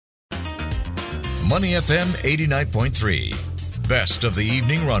Money FM 89.3. Best of the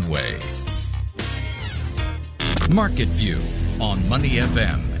evening runway. Market View on Money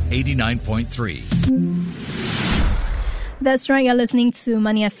FM 89.3. That's right, you're listening to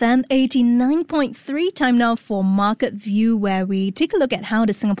Money FM 89.3. Time now for Market View, where we take a look at how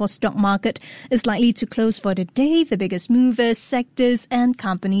the Singapore stock market is likely to close for the day, the biggest movers, sectors and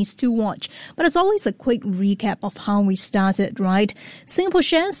companies to watch. But as always, a quick recap of how we started, right? Singapore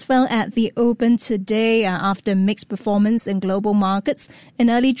shares fell at the open today after mixed performance in global markets. In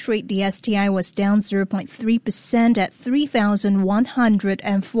early trade, the STI was down 0.3% at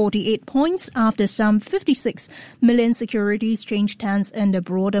 3,148 points after some 56 million securities changed hands in the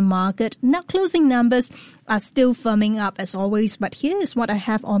broader market. Now, closing numbers are still firming up as always, but here is what I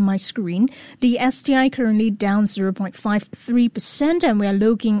have on my screen. The STI currently down 0.53%, and we are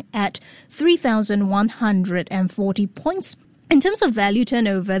looking at 3,140 points. In terms of value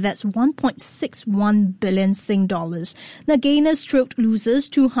turnover, that's 1.61 billion Sing dollars. Now, gainers trailed losers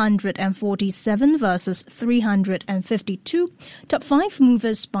 247 versus 352. Top 5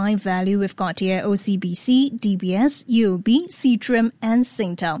 movers by value, we've got here OCBC, DBS, UOB, Ctrim and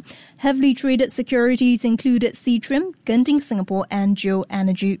Singtel. Heavily traded securities included Ctrim, Genting Singapore and Geo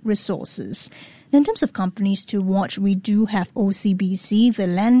Energy Resources. In terms of companies to watch, we do have OCBC. The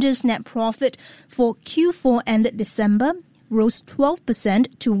lender's net profit for Q4 ended December rose 12%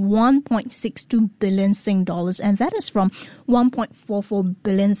 to 1.62 billion Sing dollars, and that is from 1.44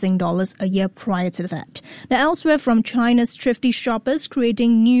 billion Sing dollars a year prior to that. Now, elsewhere from China's thrifty shoppers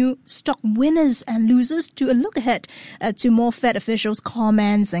creating new stock winners and losers, to a look ahead to more Fed officials'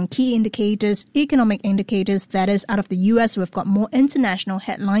 comments and key indicators, economic indicators, that is, out of the US. We've got more international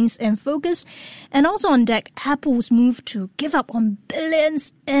headlines in focus. And also on deck, Apple's move to give up on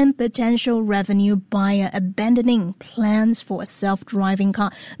billions in potential revenue by abandoning plans for a self-driving car.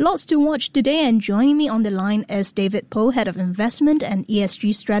 Lots to watch today, and joining me on the line is David Poh, Head of Investment and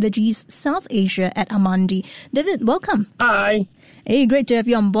ESG Strategies South Asia at Amundi. David, welcome. Hi. Hey, great to have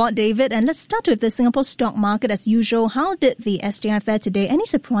you on board, David. And let's start with the Singapore stock market as usual. How did the STI fare today? Any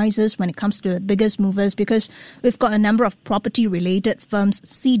surprises when it comes to the biggest movers? Because we've got a number of property-related firms,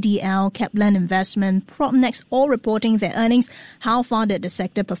 CDL, CapitaLand Investment, PropNex, all reporting their earnings. How far did the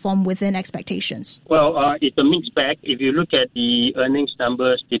sector perform within expectations? Well, it's a mixed bag. If you look at the earnings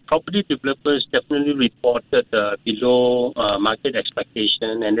numbers, the property developers definitely reported below market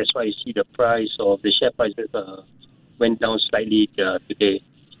expectation, and that's why you see the price of the share prices went down slightly today.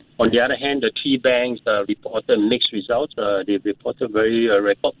 On the other hand, the three banks reported mixed results. They reported very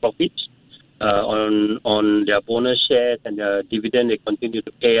record profits on their bonus shares and the dividend they continue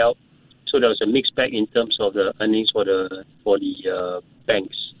to pay out. So there was a mixed bag in terms of the earnings for the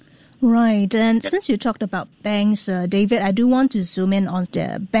banks. Right. And since you talked about banks, David, I do want to zoom in on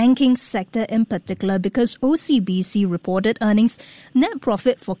the banking sector in particular, because OCBC reported earnings. Net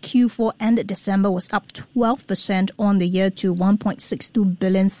profit for Q4 ended December was up 12% on the year to 1.62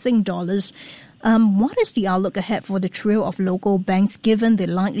 billion Sing dollars. What is the outlook ahead for the trio of local banks given the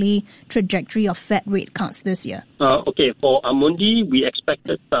likely trajectory of Fed rate cuts this year? For Amundi, we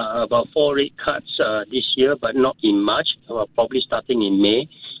expected about 4 rate cuts this year, but not in March, probably starting in May.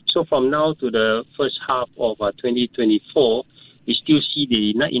 So from now to the first half of 2024, we still see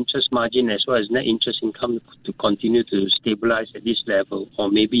the net interest margin as well as net interest income to continue to stabilize at this level or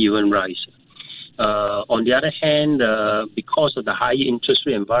maybe even rise. On the other hand, because of the high interest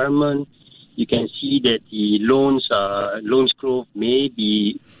rate environment, you can see that the loans growth may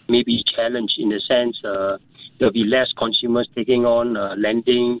be challenged in the sense there'll be less consumers taking on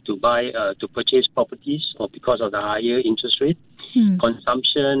lending to purchase properties or because of the higher interest rate.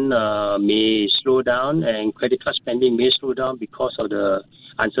 Consumption may slow down, and credit card spending may slow down because of the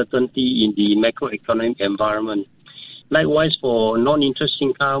uncertainty in the macroeconomic environment. Likewise, for non-interest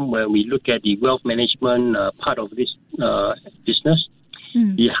income, when we look at the wealth management part of this business,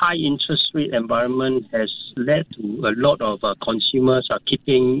 the high interest rate environment has led to a lot of consumers are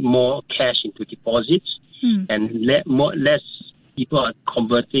keeping more cash into deposits, and less people are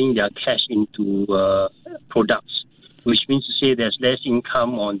converting their cash into products, which means to say there's less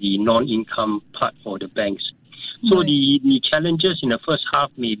income on the non-income part for the banks. So right. The challenges in the first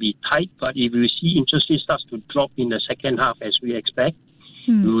half may be tight, but if we see interest rates starts to drop in the second half as we expect,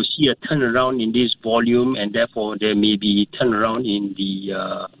 we will see a turnaround in this volume, and therefore there may be turnaround in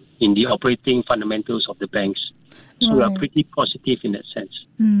the operating fundamentals of the banks. So we are pretty positive in that sense.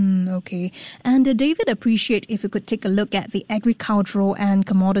 Okay. And David, appreciate if you could take a look at the agricultural and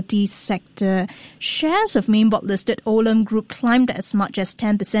commodities sector. Shares of main board listed Olam Group climbed as much as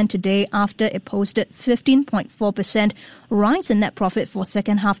 10% today after it posted 15.4% rise in net profit for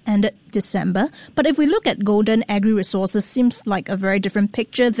second half ended December. But if we look at Golden Agri Resources, seems like a very different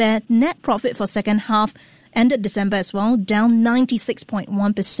picture there. Net profit for second half ended December as well, down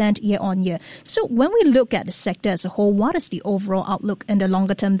 96.1% year on year. So when we look at the sector as a whole, what is the overall outlook in the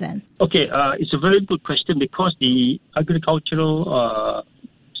longer term then? Okay, it's a very good question because the agricultural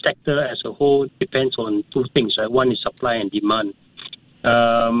sector as a whole depends on two things, right? One is supply and demand.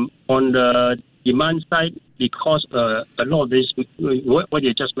 On the demand side, because a lot of this, what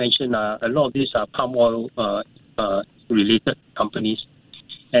you just mentioned, a lot of these are palm oil related companies.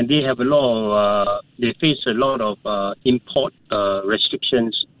 And they have they face a lot of import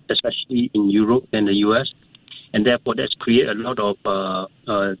restrictions, especially in Europe and the US. And therefore, that's created a lot of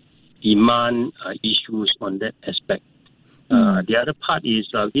demand issues on that aspect. The other part is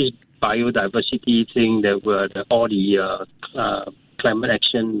this biodiversity thing that all the climate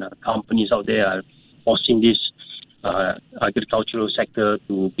action companies out there are forcing this agricultural sector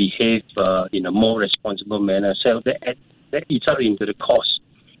to behave in a more responsible manner. So that eats out into the cost.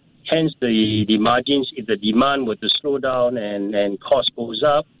 Hence, the margins, if the demand were to slow down and cost goes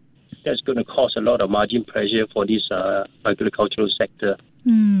up, that's going to cause a lot of margin pressure for this agricultural sector.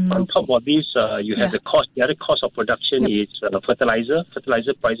 On top of this, you have the cost. The other cost of production is fertilizer.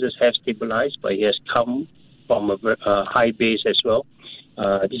 Fertilizer prices have stabilized, but it has come from a high base as well.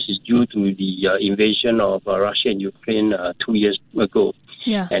 This is due to the invasion of Russia and Ukraine 2 years ago.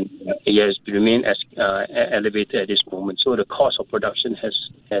 Yeah. And it has remained as elevated at this moment. So the cost of production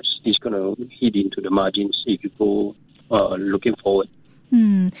is going to hit into the margins if you go looking forward.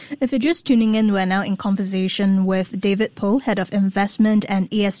 If you're just tuning in, we're now in conversation with David Poh, Head of Investment and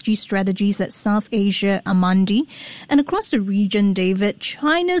ESG Strategies at South Asia Amundi. And across the region, David,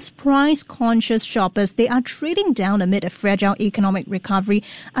 China's price-conscious shoppers, they are trading down amid a fragile economic recovery.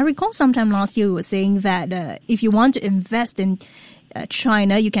 I recall sometime last year we were saying that if you want to invest in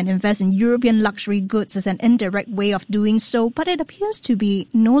China, you can invest in European luxury goods as an indirect way of doing so, but it appears to be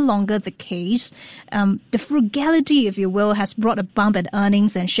no longer the case. The frugality, if you will, has brought a bump in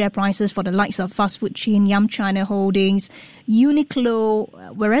earnings and share prices for the likes of fast food chain Yum China Holdings, Uniqlo,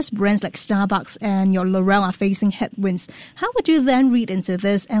 whereas brands like Starbucks and your L'Oreal are facing headwinds. How would you then read into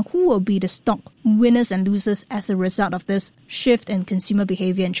this, and who will be the stock winners and losers as a result of this shift in consumer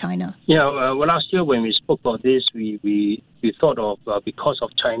behavior in China? Yeah, well, last year when we spoke about this, we thought of because of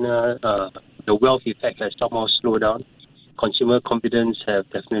China, the wealth effect has somehow slowed down. Consumer confidence have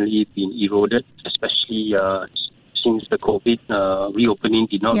definitely been eroded, especially since the COVID reopening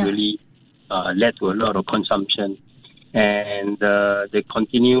did not really lead to a lot of consumption. And the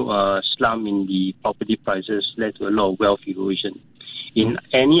continued slump in the property prices led to a lot of wealth erosion. In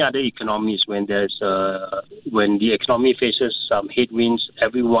any other economies, when the economy faces some headwinds,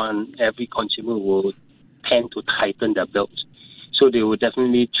 every consumer will tend to tighten their belts. So they will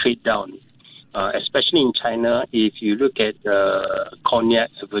definitely trade down, especially in China. If you look at cognac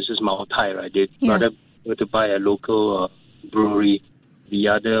versus Moutai, right? They'd rather go to buy a local brewery. The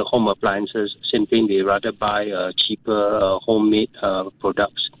other home appliances, same thing. They rather buy cheaper homemade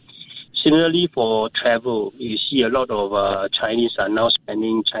products. Similarly, for travel, you see a lot of Chinese are now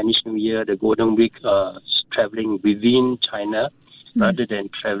spending Chinese New Year, the Golden Week, traveling within China rather than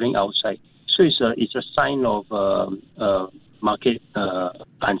traveling outside. So it's a sign of market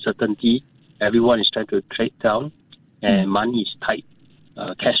uncertainty. Everyone is trying to trade down, and money is tight.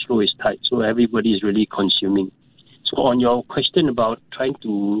 Cash flow is tight, so everybody is really consuming. So on your question about trying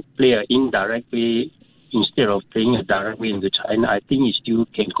to play an indirect way instead of playing a direct way into China, I think it still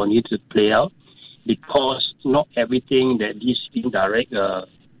can continue to play out because not everything that these indirect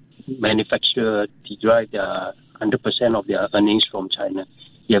manufacturers derive 100% of their earnings from China.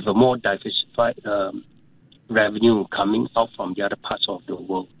 You have a more diversified revenue coming out from the other parts of the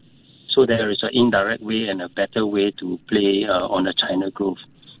world. So there is an indirect way and a better way to play on the China growth.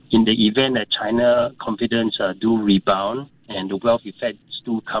 In the event that China confidence do rebound and the wealth effects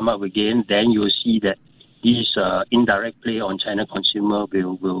do come up again, then you'll see that this indirect play on China consumer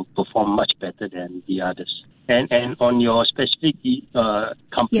will perform much better than the others. And on your specific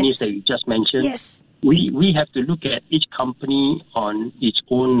companies that you just mentioned, we have to look at each company on its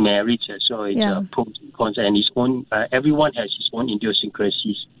own merits as well, its pros and cons, and its own. Everyone has its own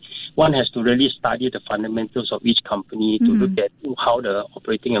idiosyncrasies. One has to really study the fundamentals of each company to look at how the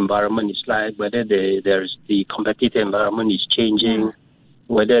operating environment is like, whether there's the competitive environment is changing,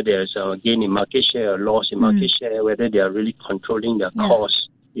 whether there's a gain in market share or loss in market share, whether they are really controlling their costs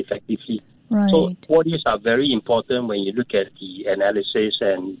effectively. Right. So all these are very important when you look at the analysis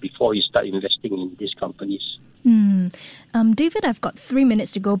and before you start investing in these companies. David, I've got 3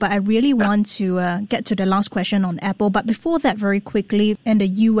 minutes to go, but I really want to get to the last question on Apple. But before that, very quickly, in the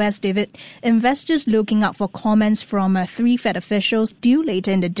US, David, investors looking out for comments from three Fed officials due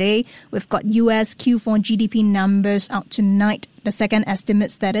later in the day. We've got US Q4 GDP numbers out tonight, the second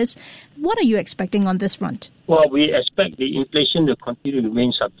estimates, that is. What are you expecting on this front? Well, we expect the inflation to continue to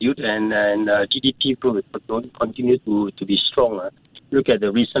remain subdued and GDP growth will continue to be strong. Look at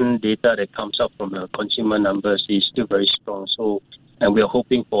the recent data that comes up from the consumer numbers is still very strong. So, and we're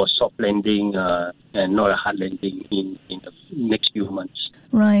hoping for a soft landing and not a hard landing in the next few months.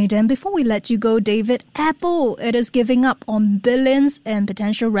 Right. And before we let you go, David, Apple, it is giving up on billions in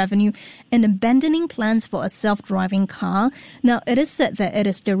potential revenue and abandoning plans for a self-driving car. Now, it is said that it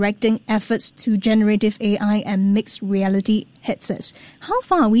is directing efforts to generative AI and mixed reality headsets. How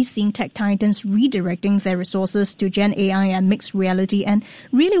far are we seeing tech titans redirecting their resources to Gen AI and mixed reality? And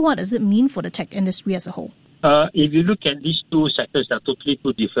really, what does it mean for the tech industry as a whole? If you look at these two sectors, they're totally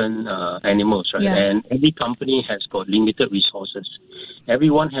two different animals, right? Yeah. And every company has got limited resources.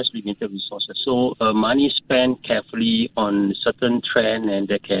 Everyone has limited resources. So money spent carefully on certain trend and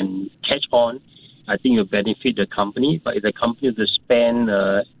they can catch on, I think will benefit the company. But if the company to spend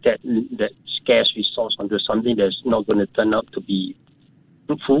that scarce resource onto something that's not going to turn out to be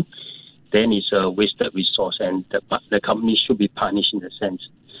fruitful, then it's a wasted resource and the company should be punished in a sense.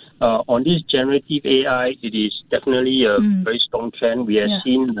 On this generative AI, it is definitely a very strong trend. We have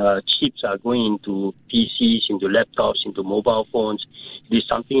seen chips are going into PCs, into laptops, into mobile phones. It is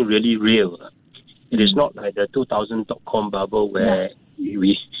something really real. It is not like the 2000 .com bubble where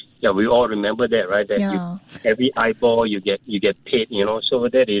we all remember that, right? That every eyeball you get paid, So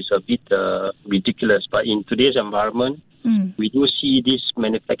that is a bit ridiculous. But in today's environment, we do see these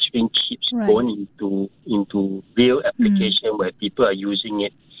manufacturing chips going into real application where people are using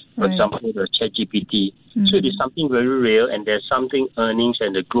it. For example, the ChatGPT. So it is something very real and there's something earnings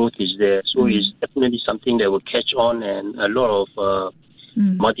and the growth is there. So it's definitely something that will catch on and a lot of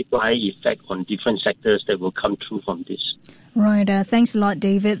multiply effect on different sectors that will come through from this. Right. Thanks a lot,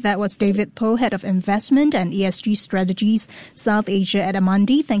 David. That was David Poh, Head of Investment and ESG Strategies, South Asia at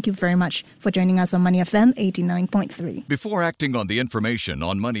Amundi. Thank you very much for joining us on Money FM 89.3. Before acting on the information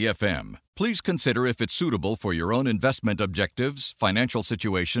on Money FM, please consider if it's suitable for your own investment objectives, financial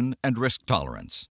situation, and risk tolerance.